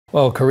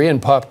Well, Korean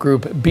pop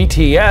group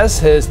BTS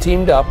has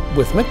teamed up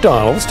with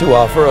McDonald's to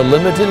offer a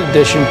limited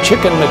edition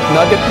Chicken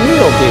McNugget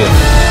meal deal.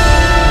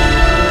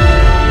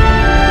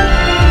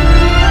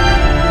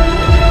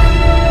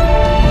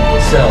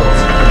 Sells.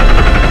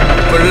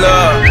 Good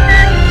luck.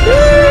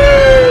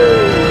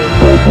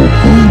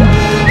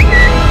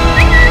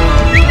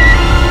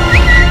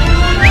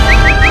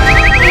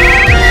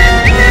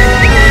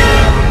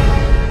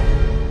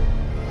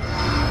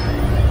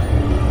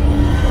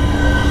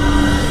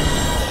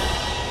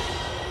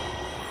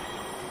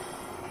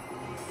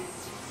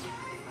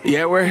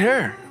 Yeah, we're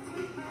here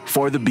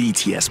for the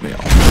BTS meal.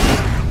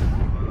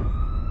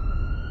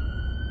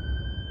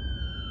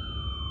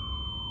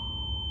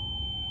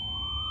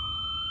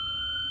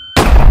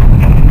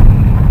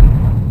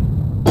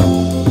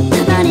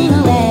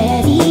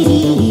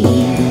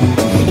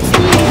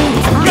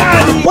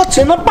 What's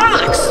in the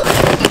box?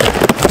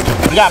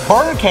 We got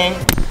Burger King.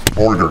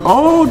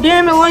 Oh,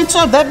 damn, it lights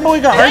up. That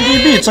boy got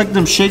RGB. It's like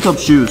them shake-up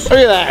shoes. Look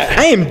at that.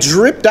 I am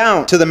dripped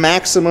out to the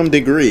maximum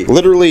degree.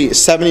 Literally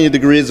 70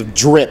 degrees of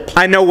drip.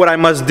 I know what I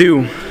must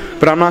do,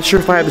 but I'm not sure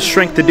if I have the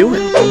strength to do it.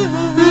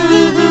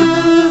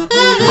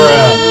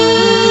 Bruh.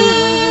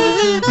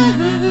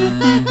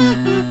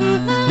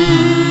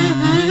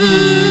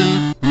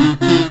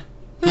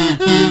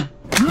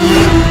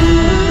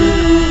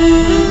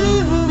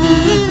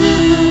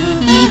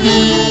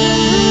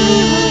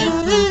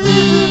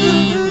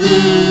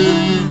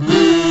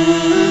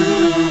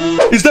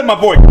 Is that my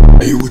boy?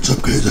 Hey, what's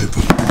up, guys?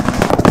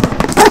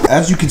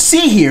 As you can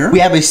see here, we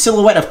have a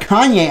silhouette of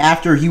Kanye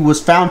after he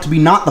was found to be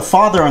not the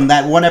father on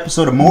that one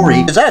episode of Maury.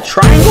 Is that a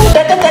triangle?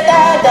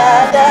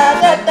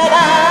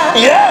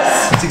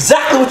 Yes! That's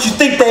exactly what you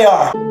think they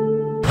are.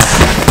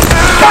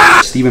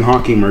 Stephen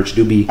Hawking merch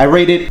do be. I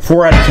rate it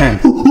 4 out of 10.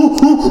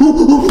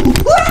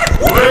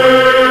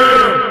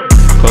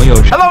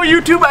 Hello,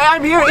 YouTube.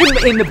 I'm here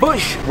in the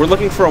bush. We're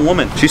looking for a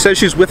woman. She says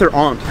she's with her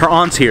aunt. Her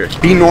aunt's here.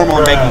 Be normal,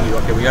 I'm begging you.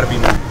 Okay, we gotta be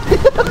normal.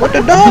 What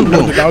the dog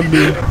do? The dog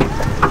be.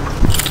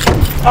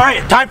 All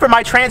right, time for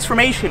my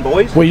transformation,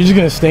 boys. Wait, you're just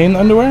gonna stay in the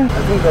underwear?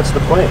 I think that's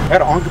the plan. I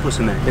got an octopus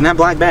in there. In that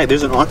black bag,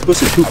 there's an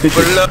octopus and 2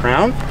 fishes.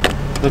 Crown.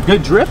 The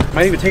good drip.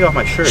 Might even take off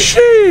my shirt.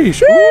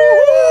 Sheesh.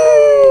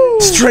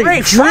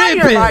 Straight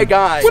dripping. My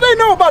guy. What do I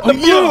know about the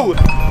blue?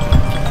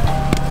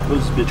 What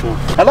does this bitch want?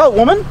 Hello,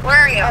 woman. Where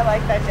are you? I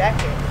like that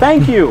jacket.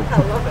 Thank you. I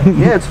love it.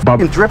 Yeah, it's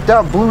fucking dripped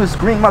out. Blue is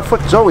green. My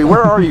foot. Zoe,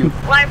 where are you?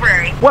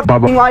 Library. What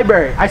fucking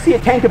library? I see a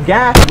tank of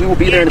gas. We will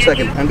be there in a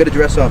second. I'm gonna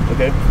dress up,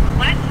 okay?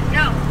 What?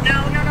 No.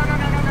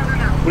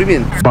 What do you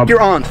mean? Fuck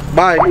your aunt.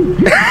 Bye.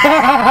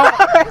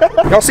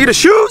 Y'all see the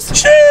shoes?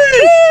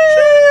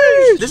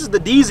 Sheesh. This is the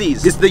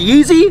Deezys. It's the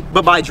Yeezy,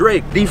 but by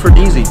Drake. D for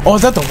Deezy. Oh,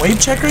 is that the wave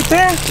check right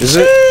there? Is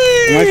it?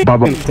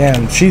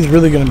 Damn, she's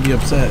really gonna be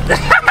upset.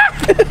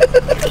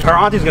 Her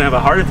auntie's gonna have a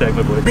heart attack,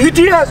 my boy.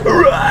 BTS!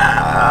 Her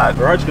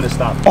heart's gonna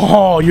stop.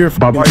 Oh, you're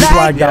flagged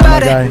out, my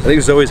guy. I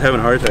think Zoe's having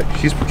a heart attack.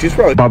 She's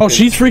probably. Oh,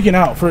 she's freaking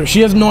out.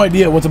 She has no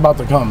idea what's about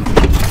to come.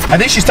 I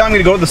think she's telling me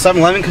to go to the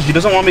 7-Eleven because she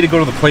doesn't want me to go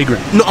to the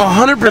playground. No,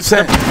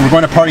 100%. We're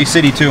going to Party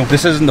City too.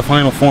 This isn't the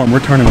final form. We're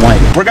turning white.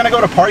 We're gonna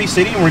go to Party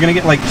City and we're gonna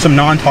get like some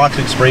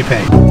non-toxic spray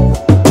paint.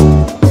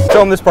 Show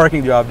them this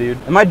parking job, dude.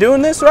 Am I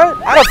doing this right?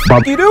 How the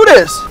fuck do you do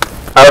this?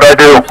 How would I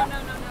do?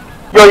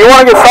 Yo, you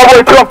want to get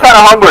Subway too? I'm kind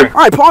of hungry. All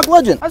right, Pog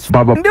Legend. Let's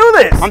fucking do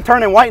this. I'm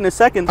turning white in a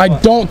second. I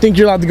don't think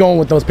you're allowed to go in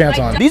with those pants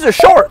on. These are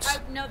shorts.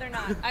 No, they're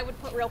not. I would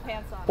put real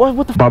pants on.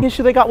 What the fuck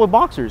issue they got with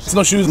boxers? It's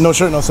no shoes, no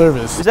shirt, no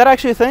service. Is that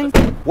actually a thing?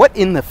 What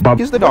in the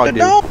fuck is the dog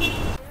doing?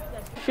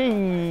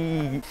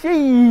 She.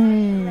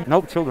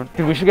 Nope, children.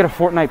 Dude, we should get a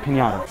Fortnite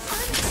pinata.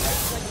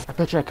 I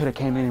bet you I could have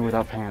came in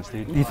without pants,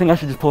 dude. Do you think I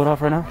should just pull it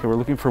off right now? Okay, we're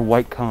looking for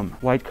white cum.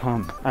 White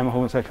cum. I'm a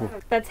homosexual.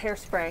 That's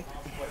hairspray.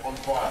 I'm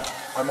fine.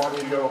 I'm on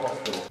to go to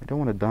hospital. I don't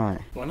want to die.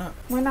 Why not?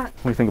 Why not?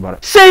 What do you think about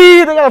it?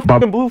 See, they got a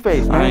fucking blue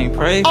face. I ain't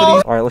praying for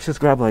these. All right, let's just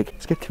grab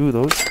let's get 2 of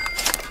those.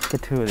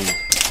 Get 2 of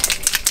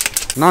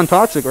these.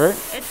 Non-toxic, right?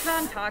 It's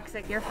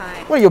non-toxic. You're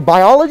fine. What are you, a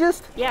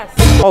biologist? Yes.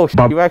 Oh,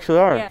 you actually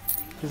are. Yeah.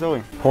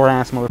 Zoe. Poor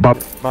ass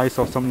motherfucker. Buy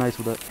yourself something nice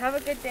with it. Have a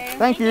good day.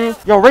 Thank you.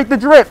 Yo, rate the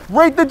drip.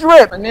 Rate the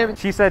drip.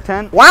 She said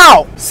 10.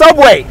 Wow.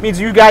 Subway means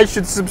you guys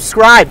should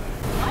subscribe.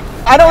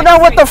 I don't know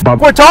what the fuck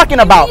we're talking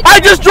about. I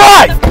just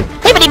drive.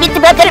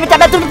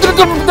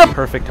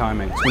 Perfect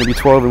timing. It's gonna be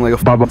 12 in like a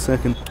 5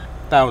 second.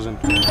 1,000.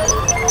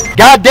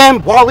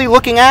 Goddamn Wally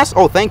looking ass.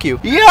 Oh, thank you.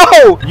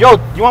 Yo,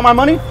 you want my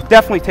money?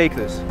 Definitely take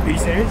this. Are you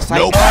serious?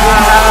 Nope.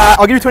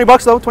 I'll give you 20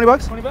 bucks though. 20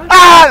 bucks? 20 bucks?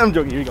 Ah, I'm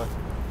joking. Here you go.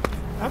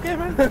 Okay,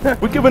 man.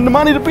 We're giving the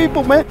money to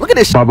people, man. Look at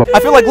this shit. I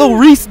feel like Lil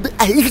Reese.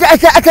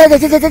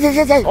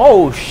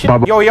 Oh, shit.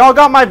 Yo, y'all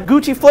got my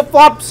Gucci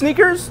flip-flop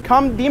sneakers?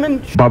 Come,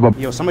 demon.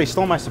 Yo, somebody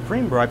stole my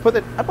Supreme, bro. I put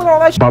all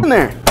that shit in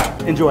there.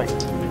 Enjoy. All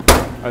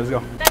right, let's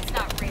go. That's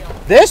not real.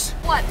 This?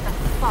 What the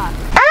fuck?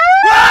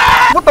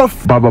 What the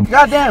f?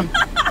 Goddamn.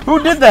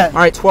 Who did that?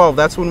 All right, 12.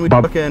 That's when we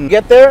fucking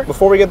get there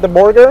before we get the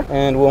burger,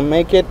 and we'll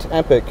make it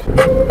epic.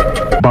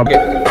 Okay.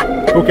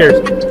 Who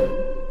cares?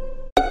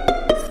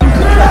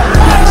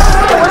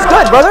 What's good?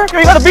 much, brother.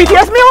 You got a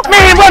BTS meal?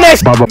 Man, run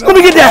this. Let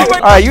me get that.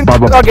 All right, you.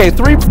 Okay,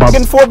 3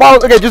 fucking 4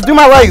 bottles. Okay, just do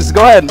my legs.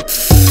 Go ahead.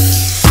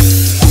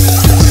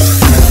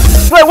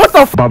 Wait, what the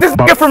f? This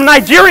nigga from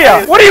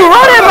Nigeria. What are you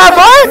running, my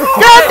boy?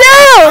 God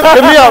damn.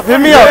 Hit me up. Hit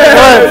me up. Go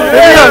ahead.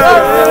 Hit me up.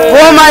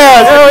 Roll my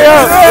ass. Hell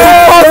yeah.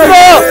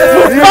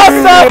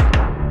 Bust up.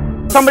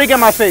 Somebody get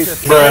my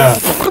face. Bruh.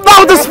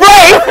 No, the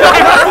spray!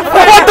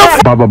 What the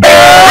f?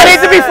 I need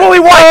to be fully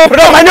white. Put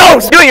it on my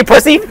nose. Do it, you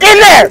pussy. In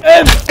there.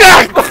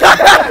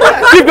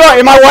 Keep going.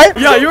 Am I white?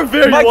 Yeah, you're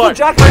very white.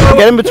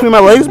 Get in between my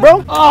legs,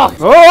 bro.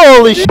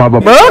 Holy shit,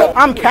 bro.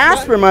 I'm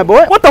Casper, my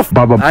boy. What the f?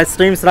 I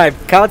stream snipe.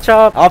 Cow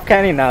chop, off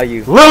candy, now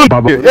you. Hey!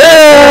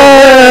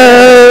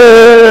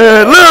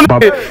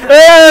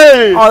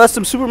 Hey! Oh, that's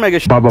some super mega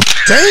shit. Damn!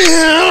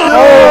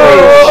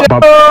 Oh,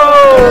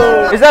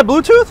 is that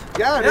Bluetooth?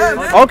 Yeah, it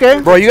is. Okay.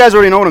 Bro, you guys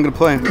already know what I'm gonna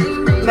play.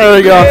 There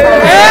we go.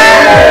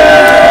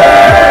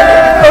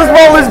 Let's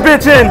roll this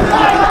bitch in.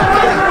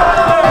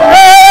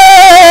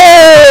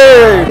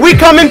 Hey! We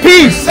come in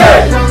peace.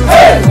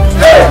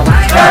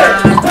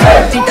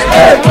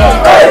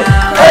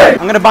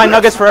 I'm gonna buy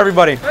nuggets for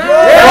everybody. We're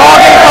all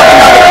getting fucking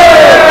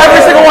nuggets.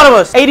 Every single one of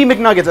us. 80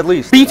 McNuggets at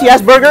least.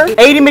 BTS burger,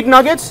 80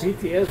 McNuggets.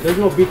 BTS? There's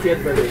no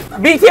BTS burger.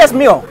 BTS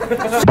meal.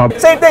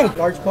 Same thing.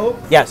 Large Coke?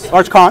 Yes.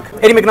 Large conch.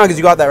 80 McNuggets,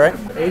 you got that, right?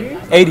 80?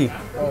 80.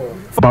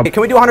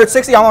 Can we do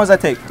 160? How long does that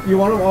take? You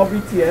want them all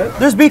BTS?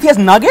 There's BTS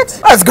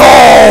nuggets? Let's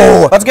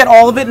go! Let's get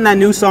all of it in that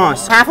new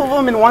sauce. Half of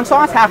them in one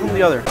sauce, half of them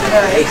in the other.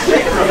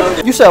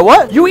 You said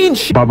what? You eating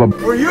shit.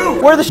 For you!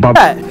 Where the shit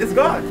at? It's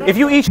gone. If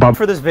you eat shit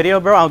for this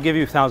video, bro, I'll give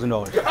you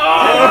 $1,000.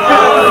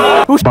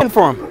 Who's shitting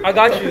for him? I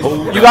got you.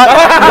 You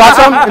got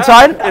some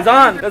inside? It's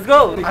on. Let's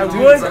go. I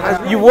would.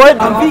 You would?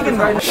 I'm vegan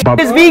right now. Shit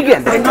is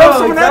vegan. No,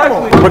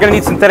 exactly. We're gonna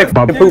need synthetic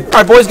poop.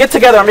 Alright, boys, get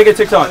together. I'm making a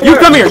TikTok. You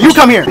come here. You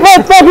come here.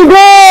 Let's fucking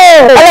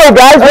go! Hello,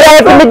 guys. We're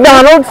at the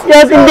McDonald's.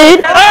 Yes,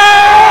 indeed.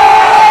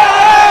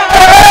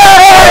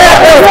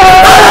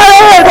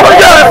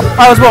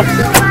 Alright, let's go.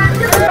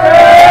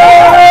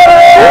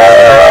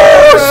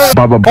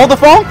 Hold the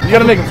phone. You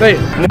gotta make him say it.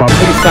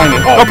 Sign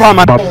it. No problem,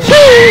 man.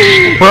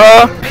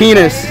 Bruh,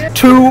 penis.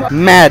 Too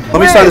mad. Let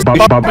me sign this.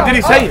 What did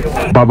he say?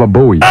 Baba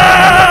Booey.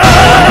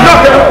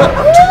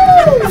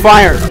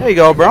 Fire. There you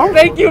go, bro.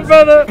 Thank you,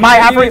 brother. My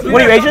African.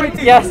 What are you, Asian?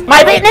 Yes.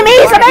 My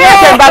Vietnamese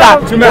American, brother.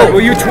 Twomad,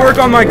 will you twerk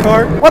on my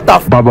car? What the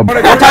f? Baba.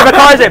 What type of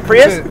car is it?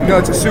 Prius? No,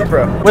 it's a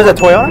Supra. What is it,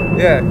 Toyota?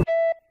 Yeah.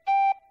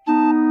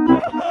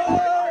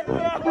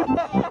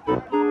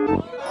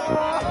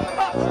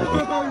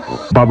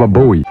 Baba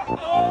Booey.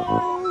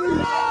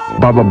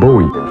 Baba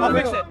Booey. I'll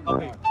fix it.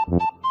 Okay.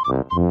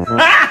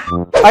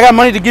 I got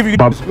money to give you. You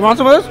want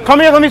some of this? Come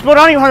here, let me put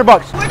on you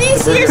 $100. Where do you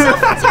see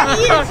yourself in 10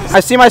 years? I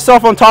see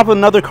myself on top of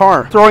another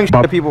car, throwing shit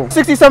at people.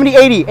 60, 70,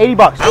 80.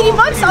 $80.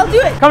 $80, I'll do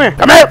it. Come here.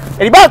 Come here.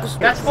 $80.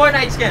 That's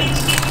Fortnite skins.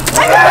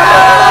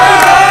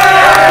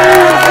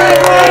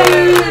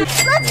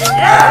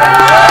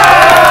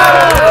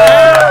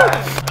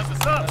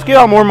 Let's get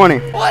out more money.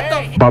 What the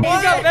f? Baba.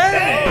 You got better.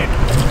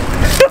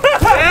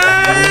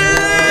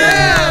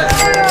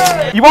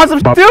 You want some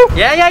shit too?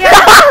 Yeah.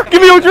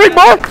 Give me a drink,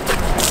 boy.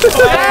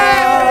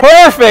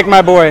 Perfect,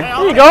 my boy.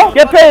 There you go.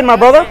 Get paid, my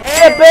brother.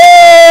 Get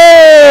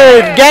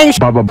paid. Gang.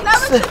 Baba.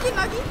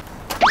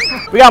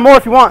 We got more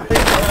if you want.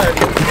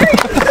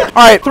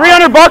 All right,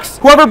 $300.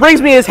 Whoever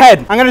brings me his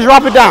head, I'm gonna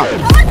drop it down.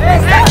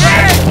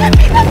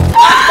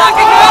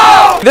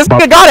 This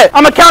nigga got it.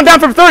 I'm gonna count down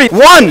from 30. 1,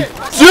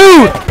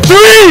 2,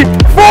 3,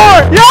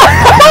 4. Yeah.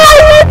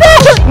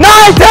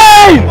 9,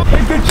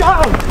 10. Good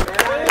job.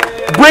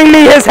 Bring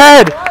me his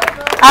head.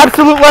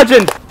 Absolute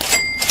legend.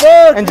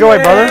 Enjoy,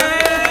 brother.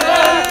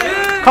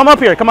 Come up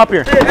here. Come up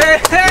here. Woo!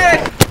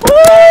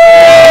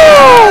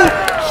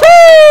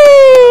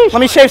 Let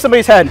me shave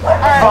somebody's head.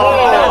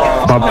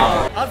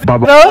 Baba.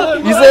 Baba. No?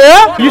 You said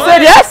yeah? You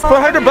said yes? For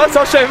 $100,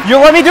 I'll shave. You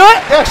let me do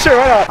it? Yeah, sure,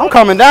 why not? I'm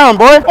coming down,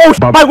 boy. Oh,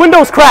 my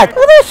window's cracked.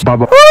 Look at this.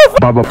 Baba.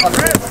 Baba.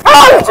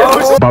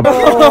 Baba.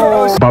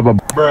 Baba.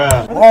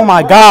 Oh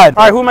my God.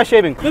 All right, who am I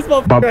shaving? This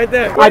motherfucker right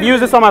there. I've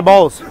used this on my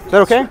balls. Is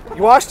that okay?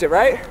 You washed it,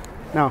 right?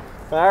 No.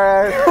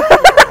 Alright.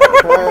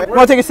 You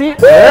want to take a seat?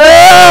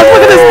 Yeah,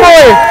 look at this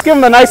boy. Give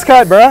him a nice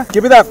cut, bruh.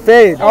 Give me that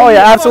fade. Oh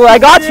yeah, absolutely. I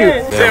got you.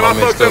 Damn, I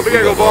fucked up. We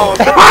gotta go bald.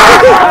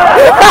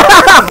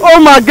 Oh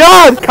my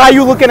God.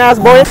 Caillou looking ass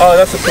boy. Oh,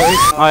 that's the police.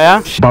 Oh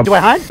yeah? Do I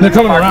hide? They're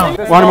coming around.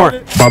 One more.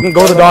 Fucking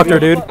go to the doctor,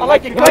 dude. I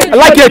like your cut. I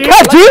like your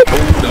cut, dude.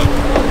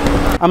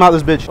 I'm out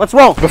this bitch. Let's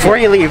roll. Before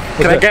you leave,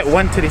 can I get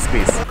one titty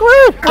squeeze? Go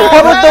ahead.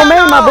 Public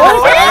domain, my boy.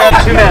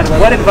 Twomad,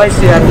 what advice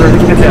do you have for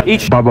kids?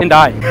 Eat shit and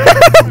die.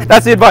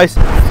 That's the advice.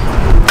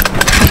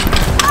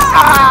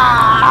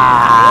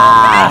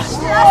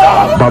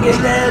 Baba.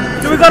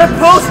 Do we got a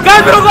post?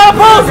 Guys, we don't got a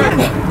post!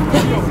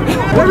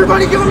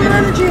 Everybody give him your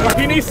energy.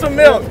 He needs some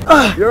milk.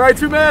 You alright,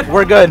 Twomad?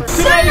 We're good.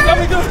 Today you got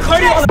me doing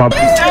cardio on Baba.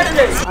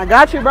 Saturdays. I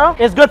got you, bro.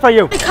 It's good for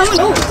you.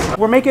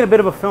 We're making a bit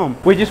of a film.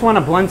 We just want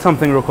to blend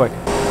something real quick.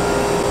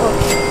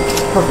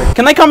 Perfect.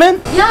 Can they come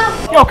in?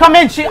 Yeah. Yo, come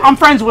in. I'm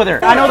friends with her.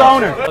 I know the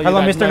owner.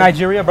 Hello, Mr.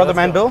 Nigeria, brother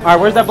man Bill. All right,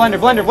 where's that blender?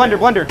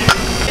 Blender.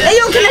 Hey,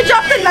 yo, can I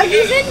drop the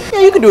luggage in?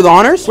 Yeah, you can do the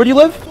honors. Where do you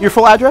live? Your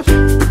full address? Pour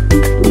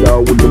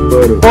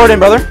it in,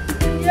 brother.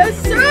 Yes,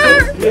 sir.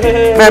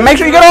 Man, make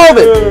sure you get all of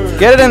it.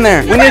 Get it in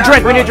there. We need a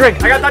drink. We need a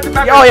drink. I got Dr.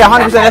 Pepper. Oh yeah,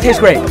 100%. That tastes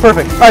great.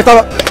 Perfect. All right,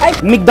 thought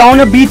about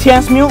McDonald's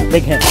BTS meal.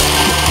 Big hit.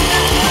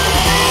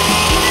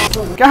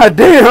 God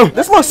damn.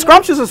 This looks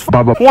scrumptious as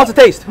fuck. Who wants a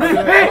taste? Oh, you're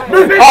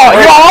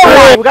all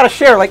right. We gotta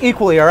share like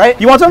equally. All right.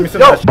 You want some?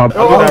 Yo.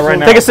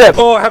 Take a sip.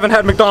 Oh, I haven't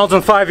had McDonald's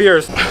in 5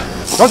 years.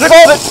 Don't drink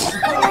all of it.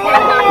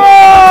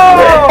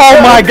 Oh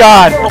my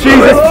God.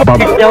 Jesus.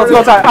 Yeah, let's go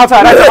outside.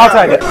 Outside.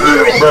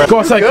 Go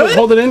outside.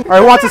 Hold it in. All right,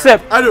 who wants a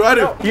sip? I do.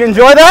 You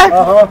enjoy that?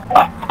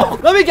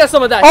 Let me get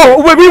some of that. Oh,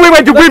 wait.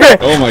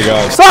 Oh my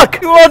God.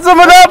 Suck. You want some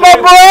of that, my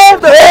bro?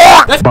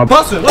 That's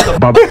bussin'. What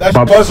the That's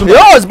busting. Yo,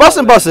 it's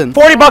bussin'.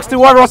 $40 to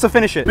whoever wants to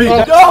finish it. Yo,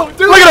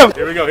 dude. Look at him.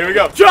 Here we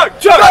go. Chuck.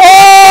 Oh!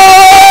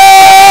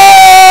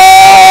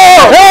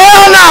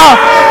 Hell no!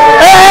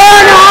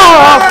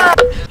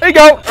 There you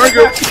go.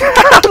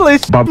 At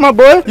least, my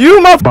boy. You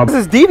motherfuckers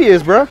is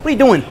devious, bro. What are you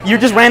doing? You're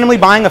just randomly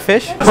buying a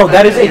fish? Bro,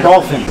 that is a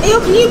dolphin. Hey, yo,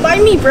 can you buy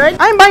me bread?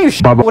 I ain't buying you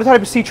shit. What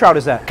type of sea trout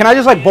is that? Can I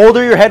just like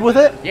boulder your head with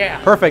it? Yeah.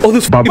 Perfect. Oh,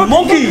 this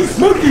Monkeys.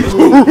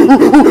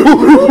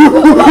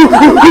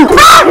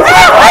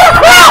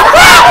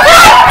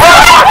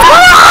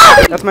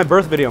 That's my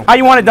birth video. How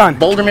you want it done?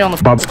 Boulder me on the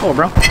f***ing skull,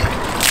 bro.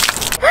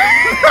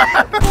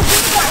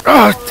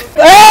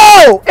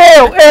 Ew!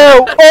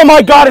 Oh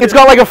my God, it's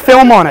got like a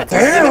film on it.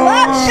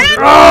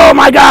 Oh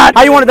my God.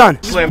 How you want it done?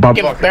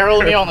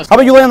 Barrel me on the How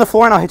about you lay on the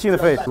floor and I'll hit you in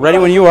the face? Ready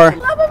when you are.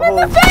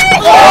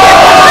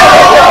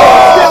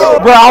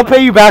 Bro, I'll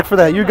pay you back for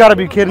that. You gotta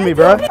be kidding me,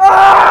 bro.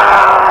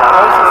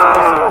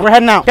 We're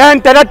heading out. Dun,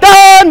 dun, dun,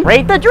 dun.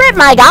 Rate the drip,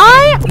 my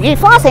guy. You're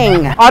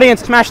flossing.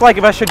 Audience, smash like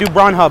if I should do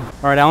Braun Hub.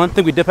 All right, Alan,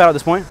 think we dip out at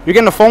this point? You're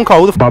getting a phone call.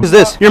 Who the f is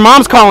this? Your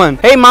mom's calling.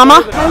 Hey,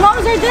 mama. My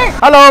mom's right there.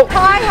 Hello.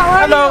 Hi, how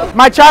are you?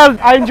 My child,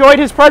 I enjoyed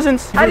his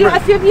presence. Are you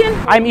Ethiopian?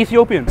 I'm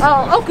Ethiopian.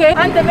 Oh, okay.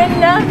 And the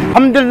minna.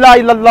 Alhamdulillah,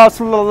 ilallah,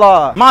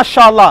 sallallahu.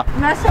 Mashallah.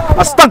 Mashallah.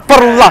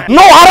 Astaghfirullah.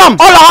 No haram.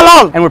 Allah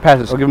halal. And we're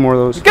past this. I'll give him more of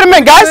those. Get him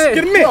in, guys.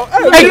 Get him in.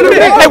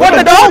 Hey, what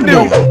the dog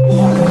do?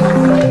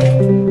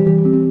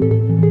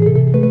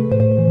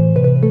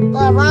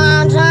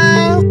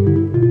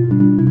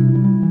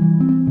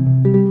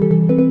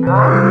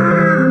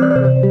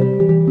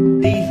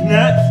 These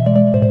nuts.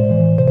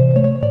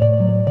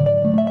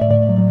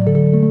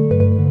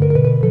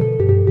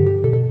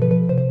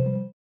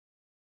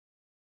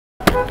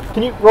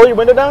 Can you roll your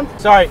window down?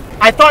 Sorry.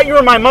 I thought you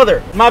were my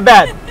mother. My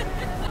bad.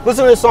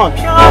 Listen to this song.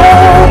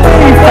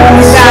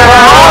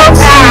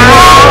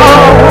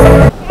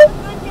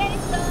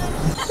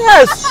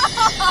 Yes.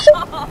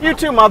 You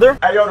too, mother.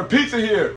 Hey, yo, the pizza here.